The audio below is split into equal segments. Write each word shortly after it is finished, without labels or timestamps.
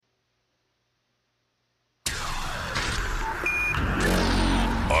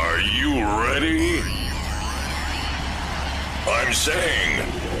sing.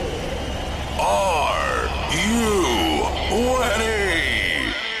 Are you ready?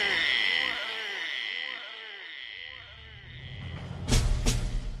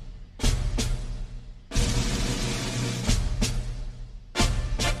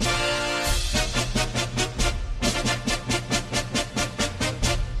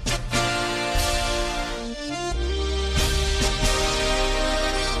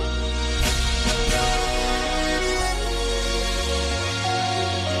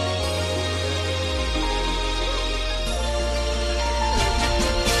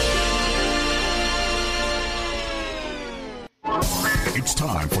 It's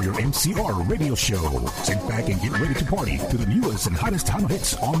time for your MCR radio show. Sit back and get ready to party to the newest and hottest time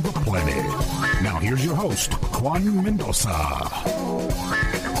hits on the planet. Now here's your host, Juan Mendoza.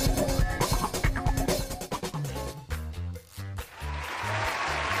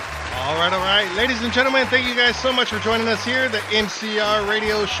 All right. Ladies and gentlemen, thank you guys so much for joining us here, the MCR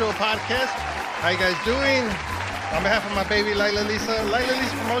Radio Show podcast. How you guys doing? On behalf of my baby, Lila Lisa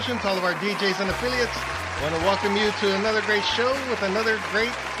Promotions, all of our DJs and affiliates, I want to welcome you to another great show with another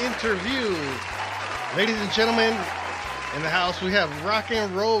great interview. Ladies and gentlemen, in the house, we have rock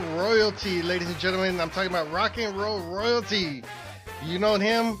and roll royalty. Ladies and gentlemen, I'm talking about rock and roll royalty. You know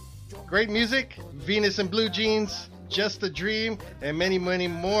him, great music, Venus and Blue Jeans, Just a Dream, and many, many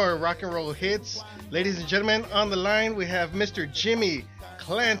more rock and roll hits. Ladies and gentlemen, on the line, we have Mr. Jimmy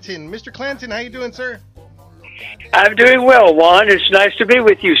Clanton. Mr. Clanton, how you doing, sir? I'm doing well, Juan. It's nice to be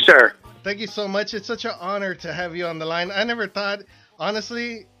with you, sir. Thank you so much. It's such an honor to have you on the line. I never thought,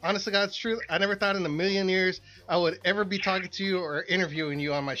 honestly, honest to God's truth, I never thought in a million years I would ever be talking to you or interviewing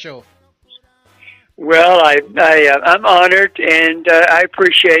you on my show. Well, I'm honored, and I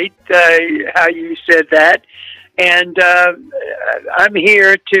appreciate how you said that. And I'm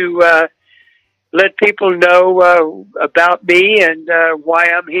here to let people know about me and why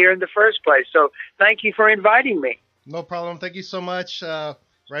I'm here in the first place. So thank you for inviting me. No problem. Thank you so much.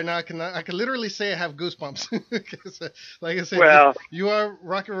 Right now, I can literally say I have goosebumps. Like I said, well, you are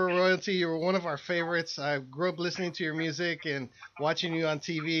rock and roll royalty. You were one of our favorites. I grew up listening to your music and watching you on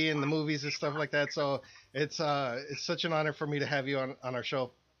TV and the movies and stuff like that. So it's such an honor for me to have you on our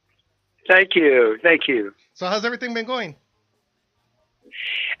show. Thank you. So how's everything been going?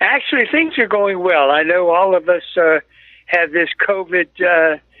 Actually, things are going well. I know all of us have this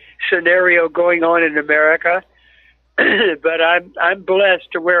COVID scenario going on in America. But I'm blessed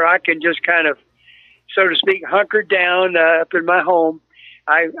to where I can just kind of, so to speak, hunker down up in my home.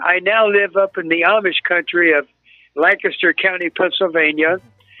 I now live up in the Amish country of Lancaster County, Pennsylvania,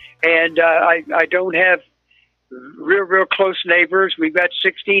 and I don't have real close neighbors. We've got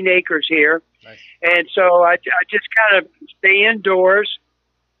 16 acres here, nice. And so I just kind of stay indoors.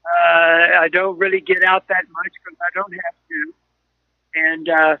 I don't really get out that much because I don't have to,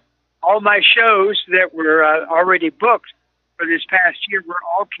 and all my shows that were already booked for this past year were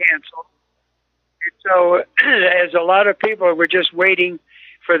all canceled. And so, as a lot of people were just waiting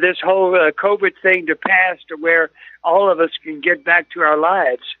for this whole COVID thing to pass to where all of us can get back to our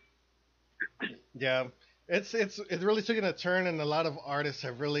lives. Yeah, it really took a turn, and a lot of artists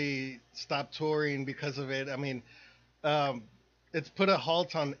have really stopped touring because of it. I mean, it's put a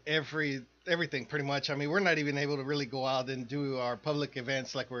halt on everything pretty much. I mean, we're not even able to really go out and do our public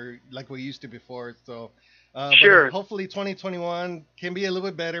events like we used to before. So, sure. But hopefully 2021 can be a little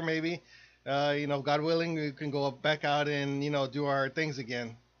bit better, maybe. God willing, we can go back out and, do our things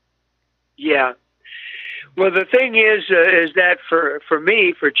again. Yeah. Well, the thing is that for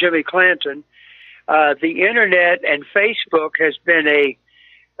me, for Jimmy Clanton, the internet and Facebook has been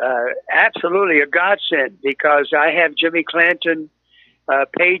absolutely a godsend, because I have Jimmy Clanton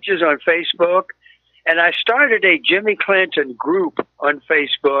pages on Facebook, and I started a Jimmy Clanton group on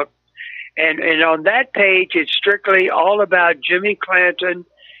Facebook, and on that page it's strictly all about Jimmy Clanton,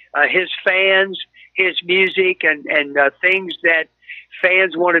 his fans, his music, and things that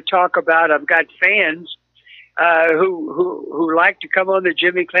fans want to talk about. I've got fans who like to come on the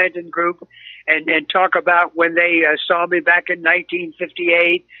Jimmy Clanton group and talk about when they saw me back in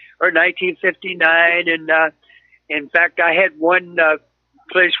 1958 or 1959, and in fact I had one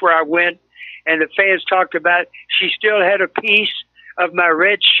place where I went, and the fans talked about she still had a piece of my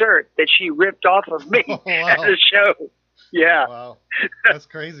red shirt that she ripped off of me at the show. Yeah. Wow, that's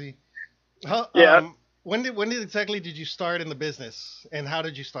crazy. Yeah. When exactly did you start in the business, and how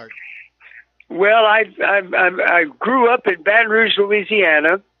did you start? Well, I grew up in Baton Rouge,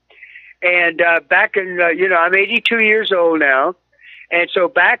 Louisiana, and back in I'm 82 years old now, and so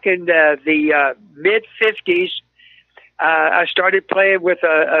back in the mid 50s. I started playing with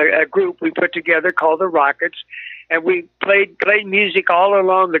a group we put together called the Rockets, and we played music all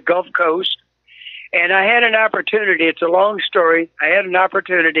along the Gulf Coast. And I had an opportunity. It's a long story. I had an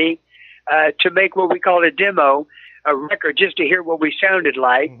opportunity to make what we call a demo, a record, just to hear what we sounded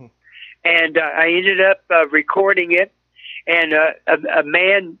like. Mm-hmm. And I ended up recording it. And a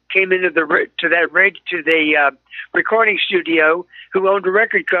man came into the recording studio who owned a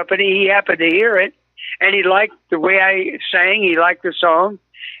record company. He happened to hear it, and he liked the way I sang. He liked the song,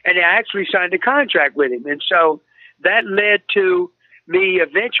 and I actually signed a contract with him. And so that led to me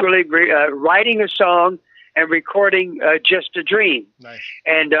eventually writing a song and recording Just a Dream. Nice.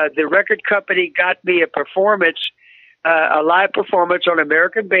 And the record company got me a performance, a live performance on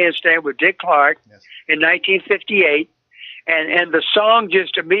American Bandstand with Dick Clark in 1958. And the song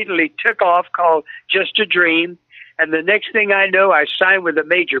just immediately took off, called Just a Dream. And the next thing I know, I signed with a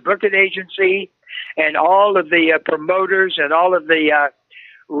major booking agency, and all of the promoters and all of the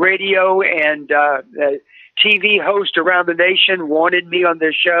radio and TV hosts around the nation wanted me on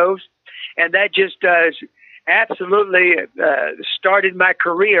their shows. And that just absolutely started my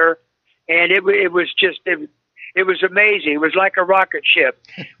career. And it was amazing. It was like a rocket ship.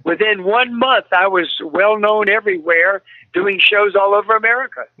 Within 1 month, I was well known everywhere, doing shows all over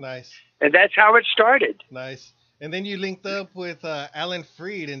America. Nice. And that's how it started. Nice. And then you linked up with Alan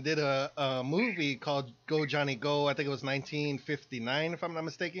Freed and did a movie called Go Johnny Go. I think it was 1959, if I'm not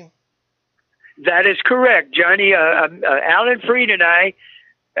mistaken. That is correct, Johnny. Alan Freed and I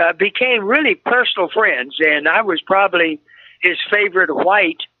became really personal friends, and I was probably his favorite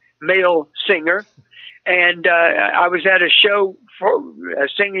white male singer. And I was at a show,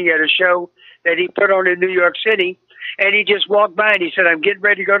 singing at a show that he put on in New York City, and he just walked by and he said, "I'm getting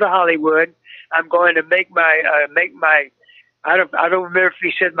ready to go to Hollywood. I'm going to make my I don't remember if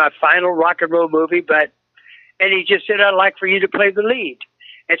he said my final rock and roll movie, and he just said, I'd like for you to play the lead."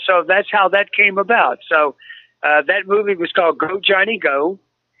 And so that's how that came about. So that movie was called Go Johnny Go,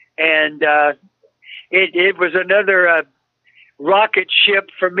 and it was another rocket ship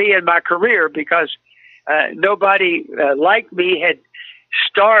for me in my career, because nobody like me had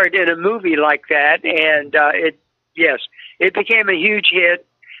starred in a movie like that, and it became a huge hit,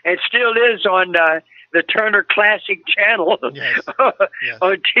 and still is on the Turner Classic Channel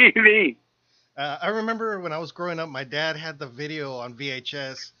on TV. I remember when I was growing up, my dad had the video on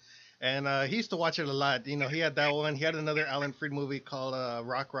VHS, and he used to watch it a lot. You know, he had that one. He had another Alan Freed movie called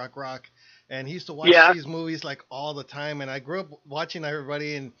Rock, Rock, Rock, and he used to watch these movies like all the time. And I grew up watching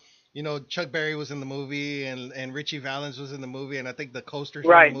everybody, and you know, Chuck Berry was in the movie, and Richie Valens was in the movie, and I think the Coasters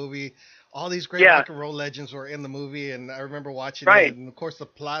were in the movie. All these great rock and roll legends were in the movie, and I remember watching it. And of course, the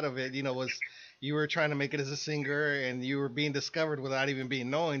plot of it, you know, was you were trying to make it as a singer, and you were being discovered without even being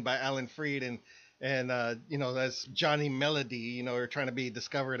known by Alan Freed, and you know, as Johnny Melody, you know, you're trying to be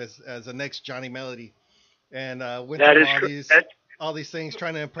discovered as the next Johnny Melody, and went through all these things,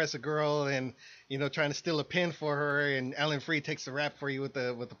 trying to impress a girl, and you know, trying to steal a pin for her, and Alan Freed takes the rap for you with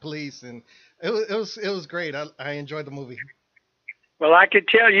the police, and it was great. I enjoyed the movie. Well, I could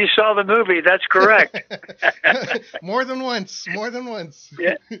tell you saw the movie. That's correct. More than once.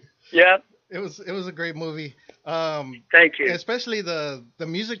 Yeah. Yeah. It was a great movie. Thank you. Especially the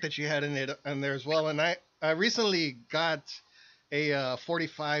music that you had in there as well. And I recently got a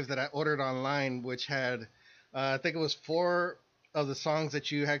 45 that I ordered online, which had I think it was 4 of the songs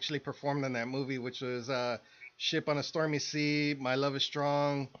that you actually performed in that movie, which was "Ship on a Stormy Sea," "My Love Is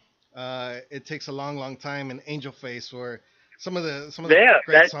Strong," "It Takes a Long, Long Time," and "Angel Face" were some of the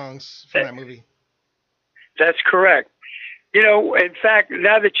great songs from that movie. That's correct. You know, in fact,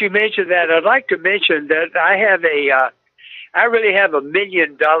 now that you mentioned that, I'd like to mention that I really have $1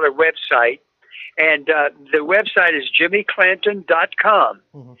 million website, and the website is jimmyclanton.com.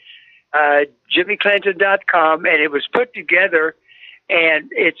 Mm-hmm. jimmyclanton.com, and it was put together,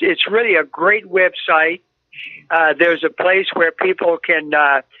 and it's really a great website. There's a place where people can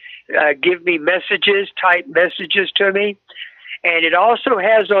give me messages, type messages to me, and it also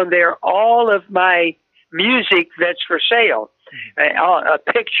has on there all of my music that's for sale,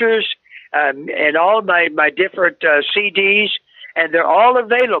 pictures, and all my different CDs, and they're all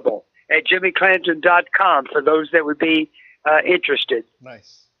available at jimmyclanton.com for those that would be interested.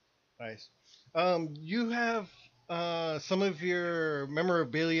 Nice. You have some of your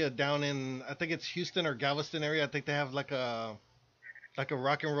memorabilia down in, I think it's Houston or Galveston area. I think they have like a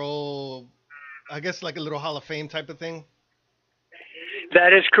rock and roll, I guess like a little Hall of Fame type of thing.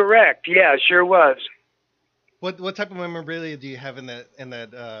 That is correct. Yeah, sure was. What type of memorabilia do you have in that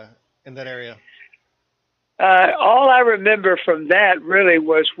area? All I remember from that really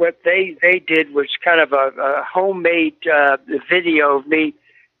was what they did was kind of a homemade video of me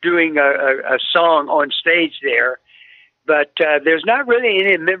doing a song on stage there. But there's not really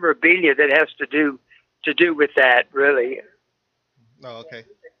any memorabilia that has to do with that, really. Oh, okay.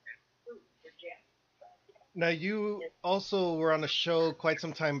 Now, you also were on a show quite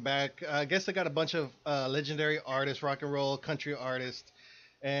some time back. I guess they got a bunch of legendary artists, rock and roll, country artists,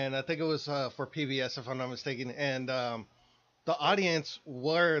 and I think it was for PBS, if I'm not mistaken. And the audience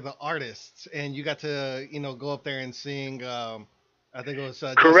were the artists, and you got to, go up there and sing. I think it was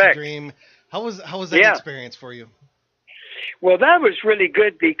Just a Correct. Dream. How was that Yeah. experience for you? Well, that was really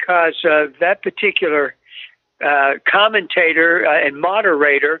good because that particular commentator and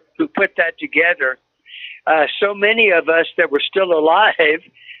moderator who put that together, so many of us that were still alive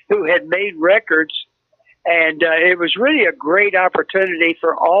who had made records, and it was really a great opportunity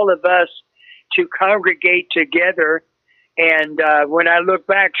for all of us to congregate together. And when I look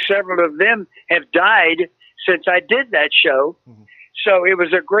back, several of them have died since I did that show. Mhm. So it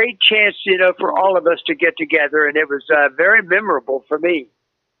was a great chance, for all of us to get together, and it was very memorable for me.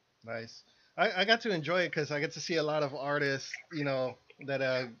 Nice. I got to enjoy it because I get to see a lot of artists,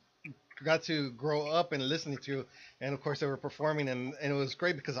 that got to grow up and listening to, and of course they were performing, and it was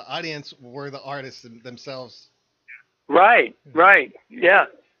great because the audience were the artists themselves. Right, right, yeah.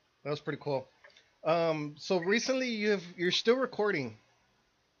 That was pretty cool. So recently you're still recording.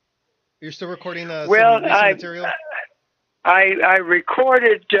 You're still recording Well, some recent material. I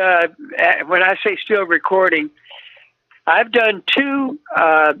recorded, when I say still recording, I've done 2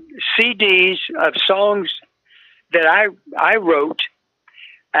 CDs of songs that I wrote,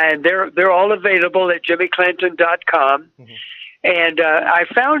 and they're all available at jimmyclanton.com. Mhm. And I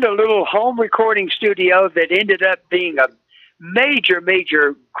found a little home recording studio that ended up being a major,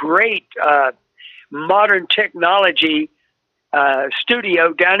 great modern technology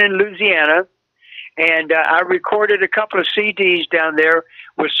studio down in Louisiana. And I recorded a couple of CDs down there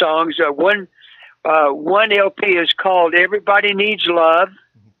with songs. One LP is called Everybody Needs Love,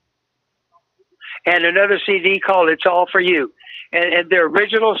 and another CD called It's All For You. And they're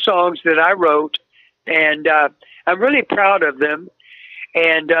original songs that I wrote, and I'm really proud of them.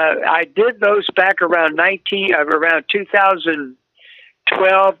 And I did those back around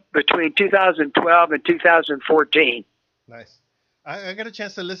 2012, between 2012 and 2014. Nice. I got a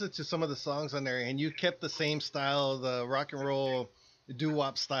chance to listen to some of the songs on there, and you kept the same style, the rock and roll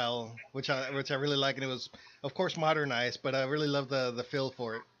doo-wop style, which I really like, and it was, of course, modernized, but I really love the feel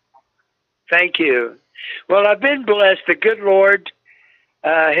for it. Thank you. Well, I've been blessed. The good Lord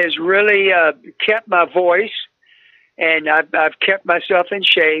has really kept my voice, and I've kept myself in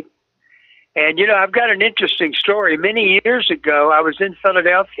shape. And, I've got an interesting story. Many years ago, I was in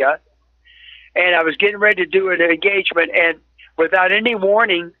Philadelphia, and I was getting ready to do an engagement, and without any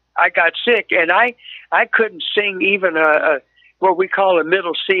warning, I got sick, and I couldn't sing even what we call a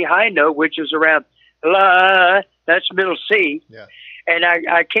middle C high note, which is around la. That's middle C. Yeah. And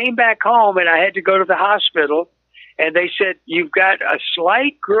I came back home, and I had to go to the hospital, and they said, you've got a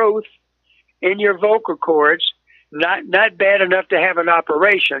slight growth in your vocal cords, not bad enough to have an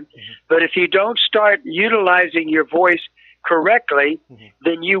operation, but if you don't start utilizing your voice correctly,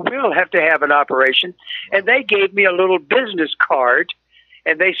 then you will have to have an operation. And they gave me a little business card,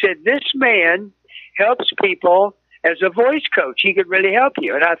 and they said, this man helps people as a voice coach. He could really help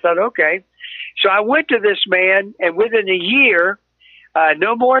you. And I thought, okay. So I went to this man, and within a year,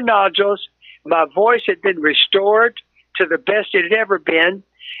 no more nodules. My voice had been restored to the best it had ever been.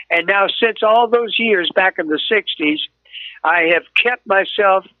 And now, since all those years back in the 60s, I have kept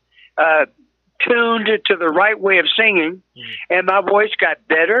myself tuned to the right way of singing, and my voice got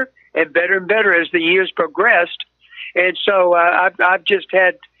better and better and better as the years progressed. And so I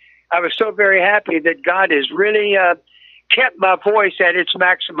was so very happy that God has really kept my voice at its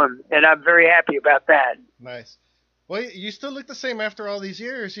maximum, and I'm very happy about that. Nice. Well, you still look the same after all these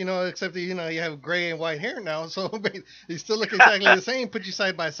years, except that, you have gray and white hair now, so you still look exactly the same. Put you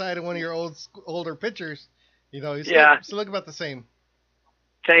side by side in one of your older pictures, you still look about the same.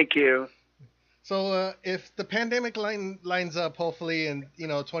 Thank you. So if the pandemic lines up, hopefully in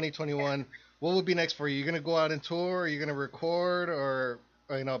 2021, what will be next for you? You're gonna go out and tour? Are you gonna record or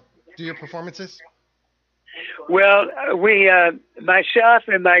do your performances? Well, we, myself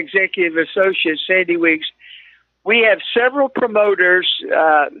and my executive associate Sandy Weeks, we have several promoters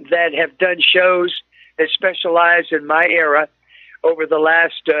that have done shows that specialize in my era over the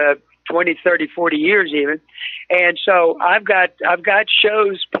last 20, 30, 40 years even. And so I've got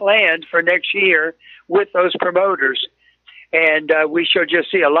shows planned for next year with those promoters. And we shall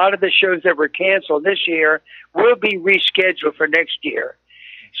just see a lot of the shows that were canceled this year will be rescheduled for next year.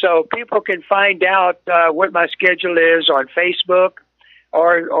 So people can find out what my schedule is on Facebook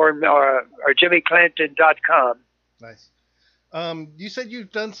or JimmyClanton.com. Nice. You said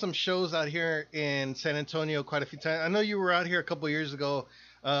you've done some shows out here in San Antonio quite a few times. I know you were out here a couple of years ago.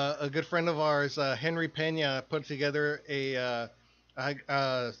 A good friend of ours, Henry Pena, put together a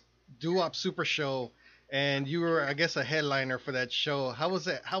doo-wop super show, and you were, I guess, a headliner for that show. How was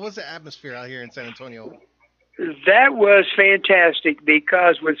it? How was the atmosphere out here in San Antonio? That was fantastic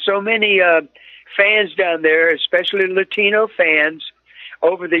because with so many fans down there, especially Latino fans,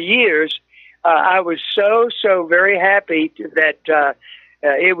 over the years, I was so very happy that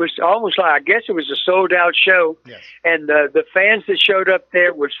it was almost like, I guess it was a sold-out show. Yes. And the fans that showed up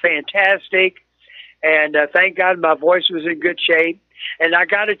there was fantastic. And thank God my voice was in good shape. And I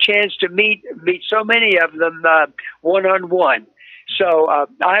got a chance to meet so many of them one-on-one. So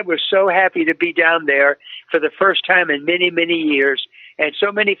I was so happy to be down there for the first time in many years. And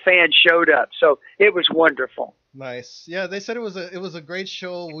so many fans showed up. So it was wonderful. Nice. Yeah, they said it was a great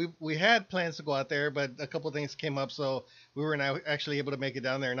show. We had plans to go out there, but a couple of things came up, so we were not actually able to make it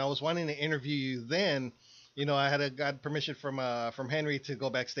down there. And I was wanting to interview you then. You know, I had got permission from Henry to go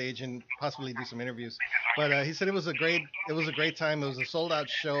backstage and possibly do some interviews. But he said it was a great time. It was a sold out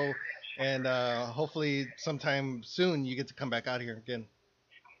show, and hopefully sometime soon you get to come back out here again.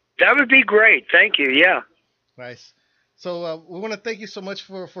 That would be great. Thank you. Yeah. Nice. So we want to thank you so much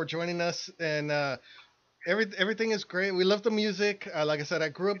for joining us, and everything is great. We love the music. Like I said, I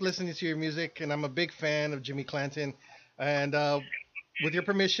grew up listening to your music, and I'm a big fan of Jimmy Clanton. And with your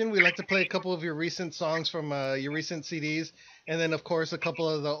permission, we'd like to play a couple of your recent songs from your recent CDs, and then, of course, a couple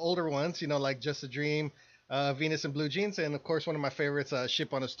of the older ones, you know, like Just a Dream, Venus and Blue Jeans, and, of course, one of my favorites,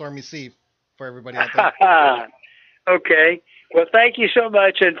 Ship on a Stormy Sea, for everybody out there. Okay. Well, thank you so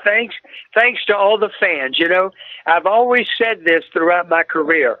much, and thanks to all the fans. You know, I've always said this throughout my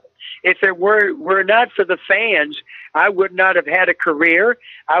career. If it were not for the fans, I would not have had a career.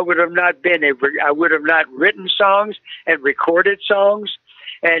 I would have not written songs and recorded songs,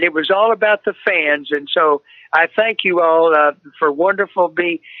 and it was all about the fans. And so I thank you all for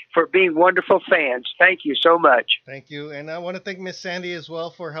being wonderful fans. Thank you so much. Thank you, and I want to thank Miss Sandy as well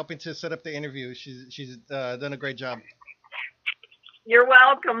for helping to set up the interview. She's done a great job. You're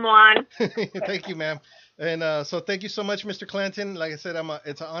welcome, Juan. Thank you, ma'am. And so thank you so much, Mr. Clanton. Like I said,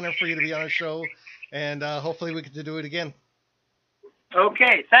 it's an honor for you to be on our show, and hopefully we get to do it again.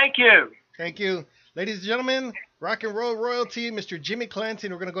 Okay, thank you. Thank you. Ladies and gentlemen, rock and roll royalty, Mr. Jimmy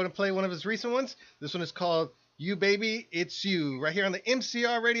Clanton. We're going to go and play one of his recent ones. This one is called You Baby, It's You, right here on the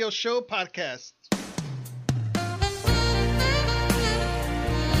MCR Radio Show podcast.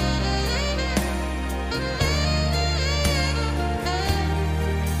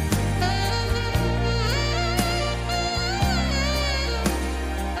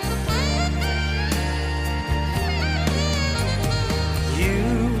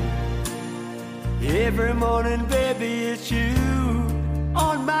 Every morning, baby, it's you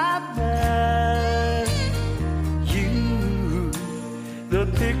on my mind. You, the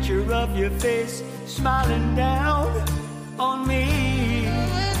picture of your face smiling down on me.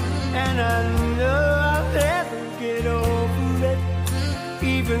 And I know I'll never get over it,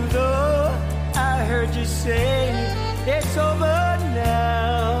 even though I heard you say it's over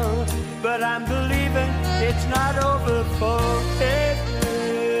now. But I'm believing it's not over forever.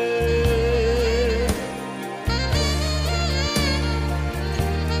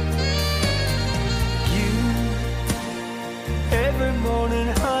 Every morning,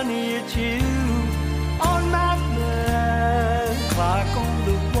 honey, it's you on my mind. Clock on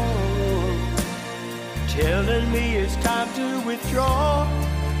the wall, telling me it's time to withdraw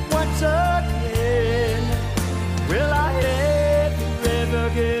once again. Will I ever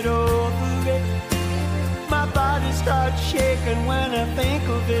get over it? My body starts shaking when I think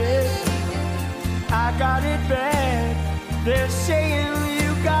of it. I got it bad. They're saying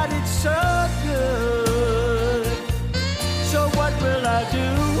you got it so good. So what will I do?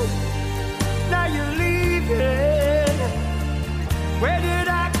 Now you're leaving. Where did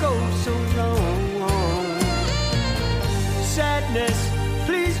I go so long? Sadness,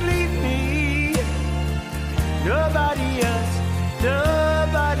 please leave me. Nobody else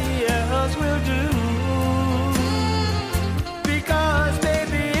will do. Because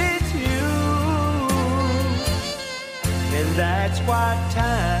baby, it's you. And that's why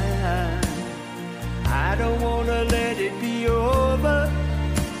time, I don't wanna let it be over.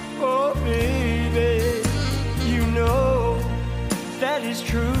 Oh baby, you know that is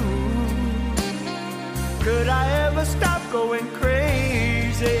true. Could I ever stop going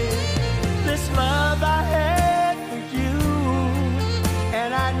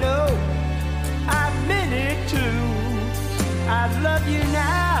I love you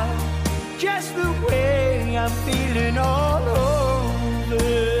now, just the way I'm feeling all over.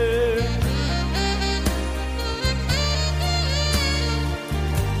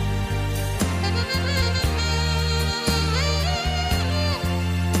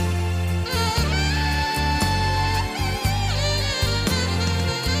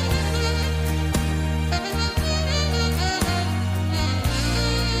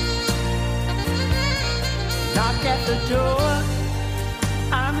 Knock at the door,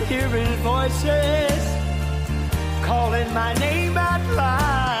 I'm hearing voices calling my name out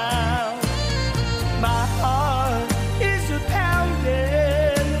loud. My heart is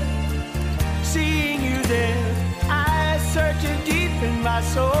a-pounding, seeing you there, eyes searching deep in my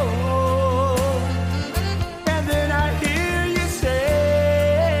soul. And then I hear you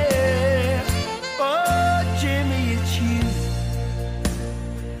say, oh, Jimmy, it's you.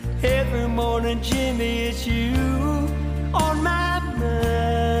 Every morning, Jimmy, it's you on my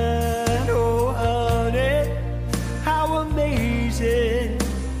mind. Oh, honey, how amazing.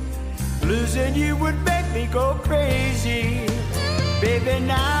 Losing you would make me go crazy. Baby,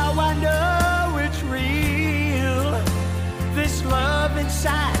 now I know it's real. This love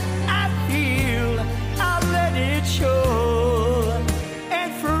inside I feel, I'll let it show.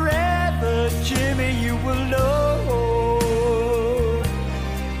 And forever, Jimmy, you will know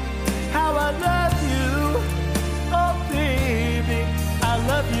how I love you. Oh, baby, I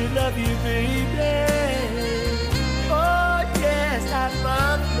love you, baby. Oh, yes, I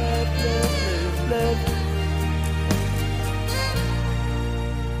love you.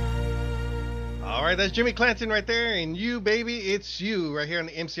 All right, that's Jimmy Clanton right there, and You Baby, It's You, right here on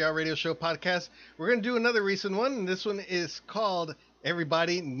the MCR Radio Show podcast. We're going to do another recent one, and this one is called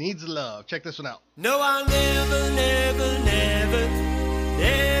Everybody Needs Love. Check this one out. No, I'll never, never, never,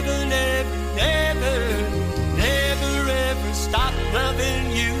 never, never, never, never, ever stop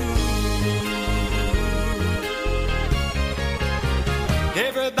loving you.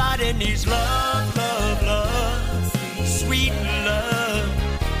 Everybody needs love, love, love, sweet love.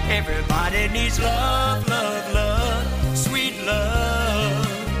 Everybody needs love, love, love, sweet love.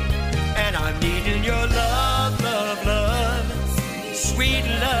 And I'm needing your love, love, love, sweet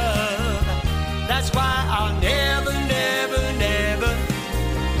love. That's why I'll never, never, never,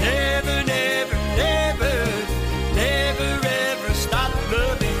 never, never, never, never, ever stop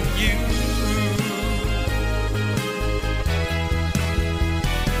loving you.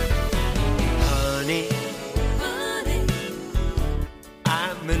 Honey, honey,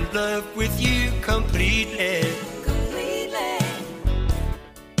 I'm in love with you completely.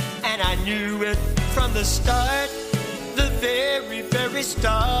 And I knew it from the start, the very, very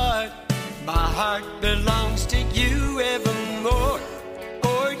start. My heart belongs to you evermore.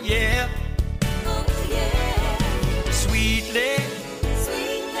 Oh yeah, oh yeah. Sweetly,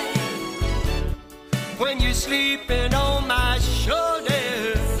 sweetly. When you're sleeping on my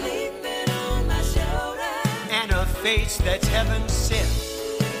shoulder, sleeping on my shoulder. And a face that's heaven sent,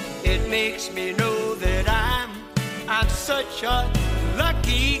 it makes me know that I'm such a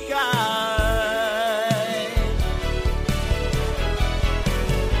lucky guy.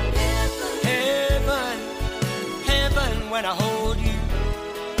 When I hold you,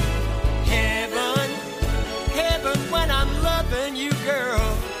 heaven, heaven when I'm loving you,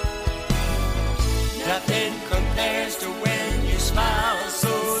 girl. Nothing compares to when you smile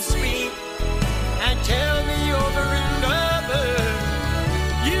so sweet and tell me over and over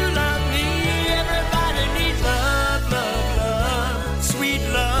you love me. Everybody needs love, love, love, sweet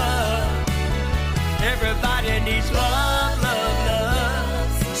love. Everybody needs love, love,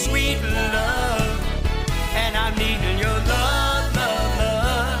 love, sweet love. And I'm needing your love, love,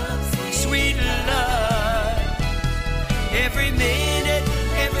 love, sweet love. Every minute,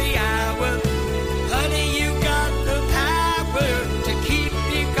 every hour, honey, you got the power to keep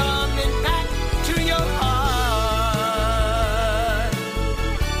me coming back to your heart.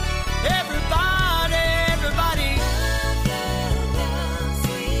 Everybody, everybody, love, love, love,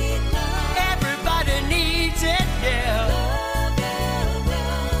 sweet love. Everybody needs it, yeah.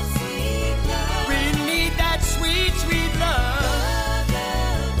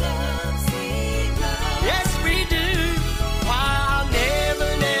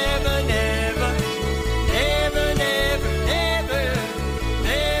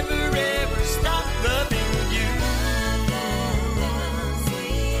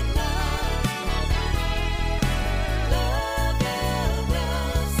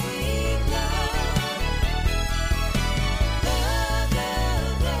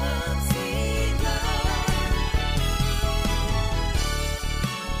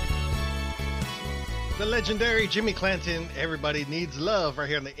 The legendary Jimmy Clanton, Everybody Needs Love, right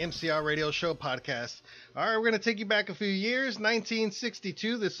here on the MCR Radio Show podcast. All right, we're going to take you back a few years.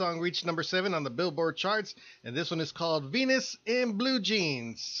 1962, this song reached number 7 on the Billboard charts, and this one is called Venus in Blue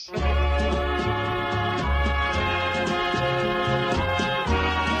Jeans.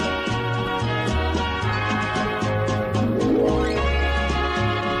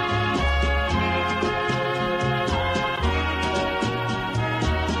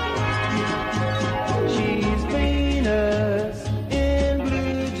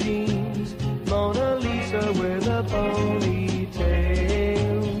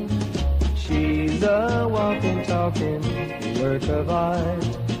 Talking work of art.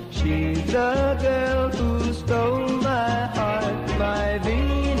 She's the girl who stole my heart. My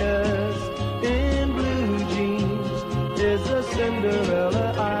Venus in blue jeans is a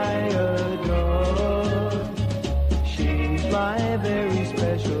Cinderella I adore. She's my very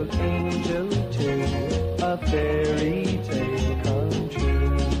special angel too, a fairy tale come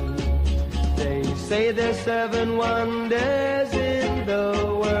true. They say there's 7 wonders in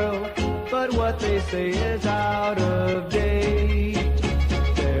the world, but what they say is out of date.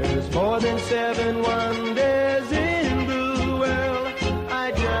 There's more than 7 wonders in the world.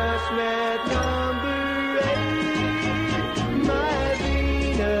 I just met number 8. My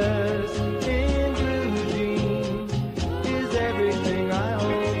Venus in blue jeans is everything I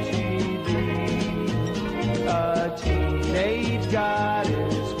hope she'd be. A teenage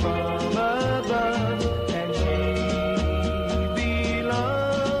goddess from above, and she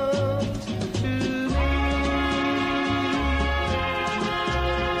belongs to me.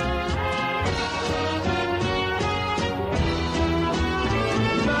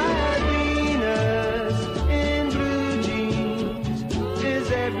 My Venus in blue jeans is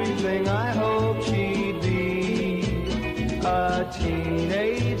everything I hope she'd be. A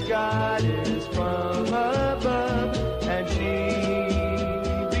teenage goddess from above, and she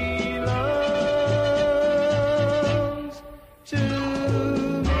belongs to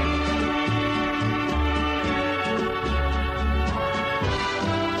me.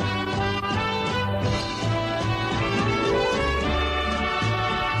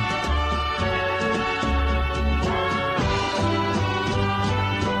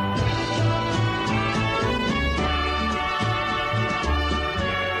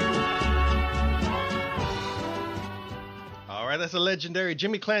 All right, that's a legendary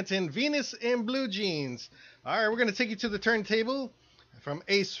Jimmy Clanton, Venus in Blue Jeans. All right, we're going to take you to the turntable from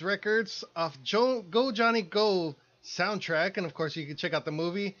Ace Records off Go Johnny Go soundtrack. And, of course, you can check out the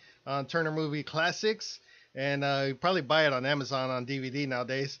movie on Turner Movie Classics. And you probably buy it on Amazon on DVD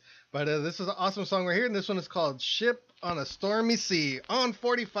nowadays. But this is an awesome song right here. And this one is called Ship on a Stormy Sea on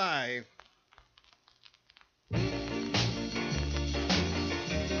 45.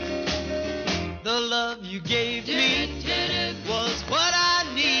 The love you gave me was what I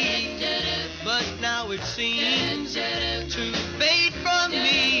need, but now it seems to fade from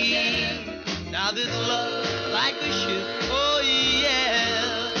me. Now this love like a ship, oh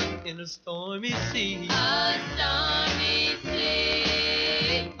yeah, in a stormy sea. A stormy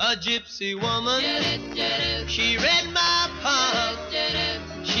sea. A gypsy woman, she read my palm.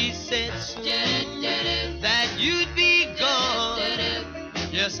 She said soon that you'd be gone.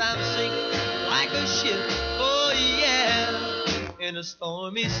 Yes, I'm sinking like a ship, oh yeah, in a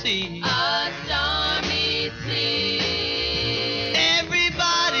stormy sea. A stormy sea.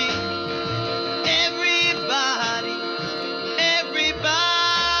 Everybody, everybody,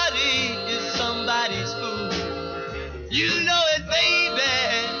 everybody is somebody's fool. You know it, baby,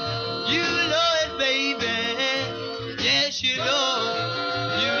 you know it, baby. Yes, you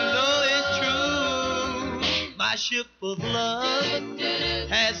know it's true. My ship of love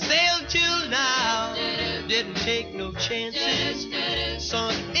has sailed till now, didn't take no chances,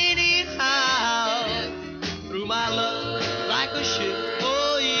 sunk anyhow, through my love like a ship,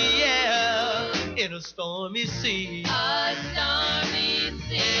 oh yeah, in a stormy sea. A stormy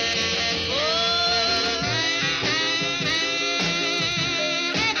sea.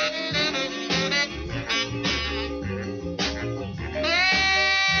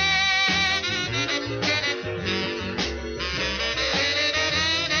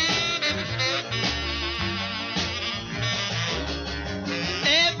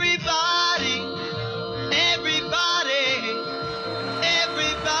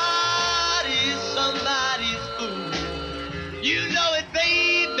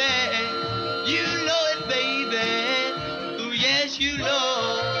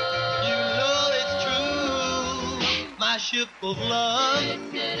 Ship of love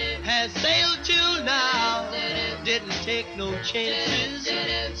has sailed till now, didn't take no chances,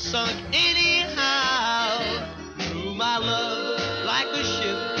 sunk anyhow,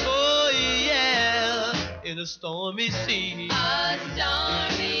 a stormy sea. A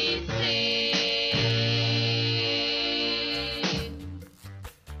stormy sea.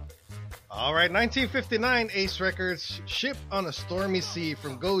 All right, 1959, Ace Records, Ship on a Stormy Sea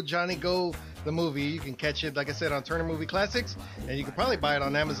from Go Johnny Go, the movie. You can catch it, like I said, on Turner Movie Classics, and you can probably buy it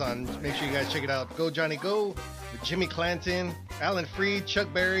on Amazon. Make sure you guys check it out. Go Johnny Go with Jimmy Clanton, Alan Freed,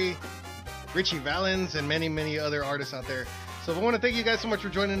 Chuck Berry, Richie Valens, and many, many other artists out there. So I want to thank you guys so much for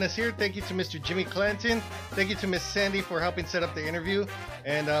joining us here. Thank you to Mr. Jimmy Clanton. Thank you to Miss Sandy for helping set up the interview.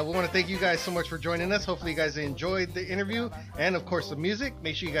 And we want to thank you guys so much for joining us. Hopefully you guys enjoyed the interview and, of course, the music.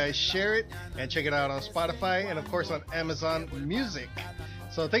 Make sure you guys share it and check it out on Spotify and, of course, on Amazon Music.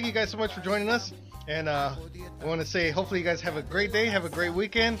 So thank you guys so much for joining us. And I want to say hopefully you guys have a great day. Have a great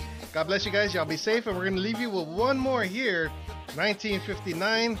weekend. God bless you guys. Y'all be safe. And we're going to leave you with one more here.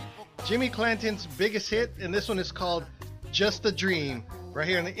 1959, Jimmy Clanton's biggest hit. And this one is called Just a Dream, right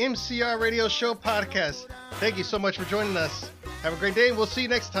here on the MCR Radio Show podcast. Thank you so much for joining us. Have a great day. We'll see you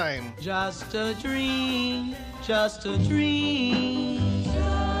next time. Just a dream, just a dream,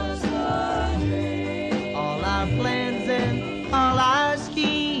 just a dream. All our plans and all our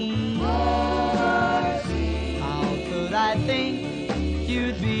schemes. How could I think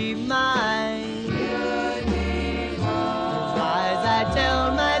you'd be mine? Those lies I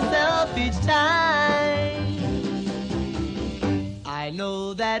tell myself each time. I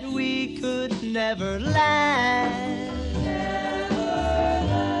know that we could never last.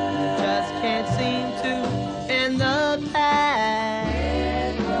 Just can't seem to end the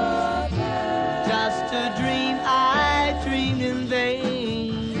past. Just a dream I dreamed in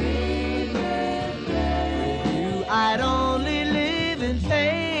vain. With you I'd only live in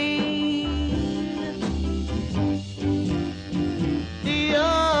pain.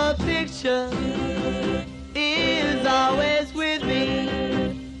 Your picture is always with me.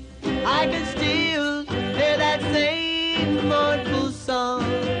 I can still hear that same mournful song.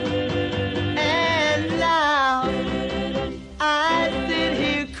 And now I sit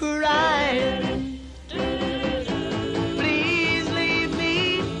here crying. Please leave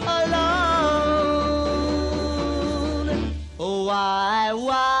me alone. Oh,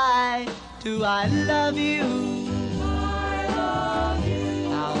 why do I love you?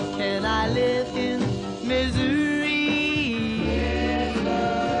 How can I live in misery?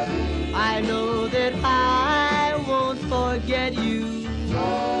 I know that I won't forget you.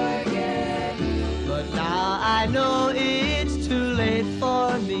 But now I know it's too late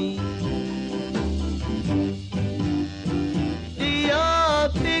for me. Your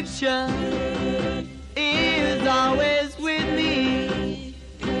picture is always with me.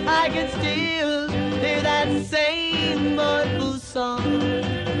 I can still hear that same mournful song.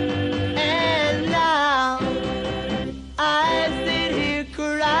 And now I sit here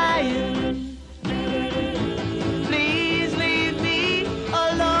crying. Please leave me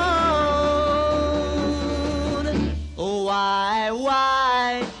alone. Oh,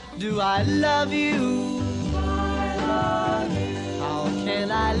 why do I love you? How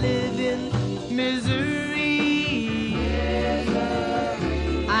can I live in misery?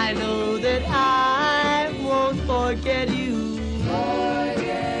 I know that I won't forget you.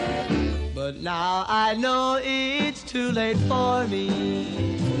 But now I know it's too late for me.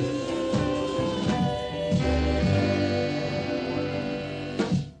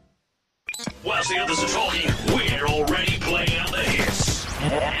 Whilst the others are talking, we're already playing the hits.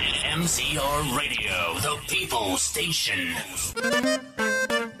 MCR Radio, the People's Station.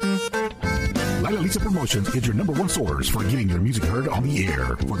 Lila Lisa Promotions is your number one source for getting your music heard on the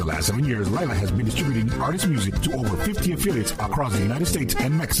air. For the last 7 years, Lila has been distributing artist music to over 50 affiliates across the United States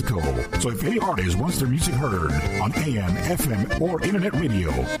and Mexico. So if any artist wants their music heard on AM, FM, or internet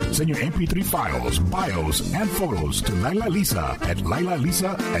radio, send your MP3 files, bios, and photos to Lila Lisa at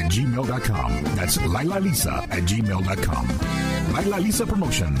lilalisa@gmail.com. That's lilalisa@gmail.com. Lila Lisa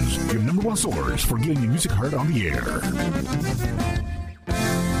Promotions, your number one source for getting your music heard on the air.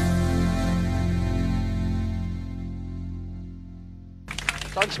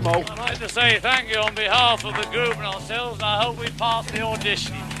 Thanks, Mo. I'd like to say thank you on behalf of the group and ourselves, and I hope we pass the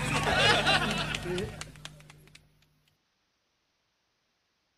audition.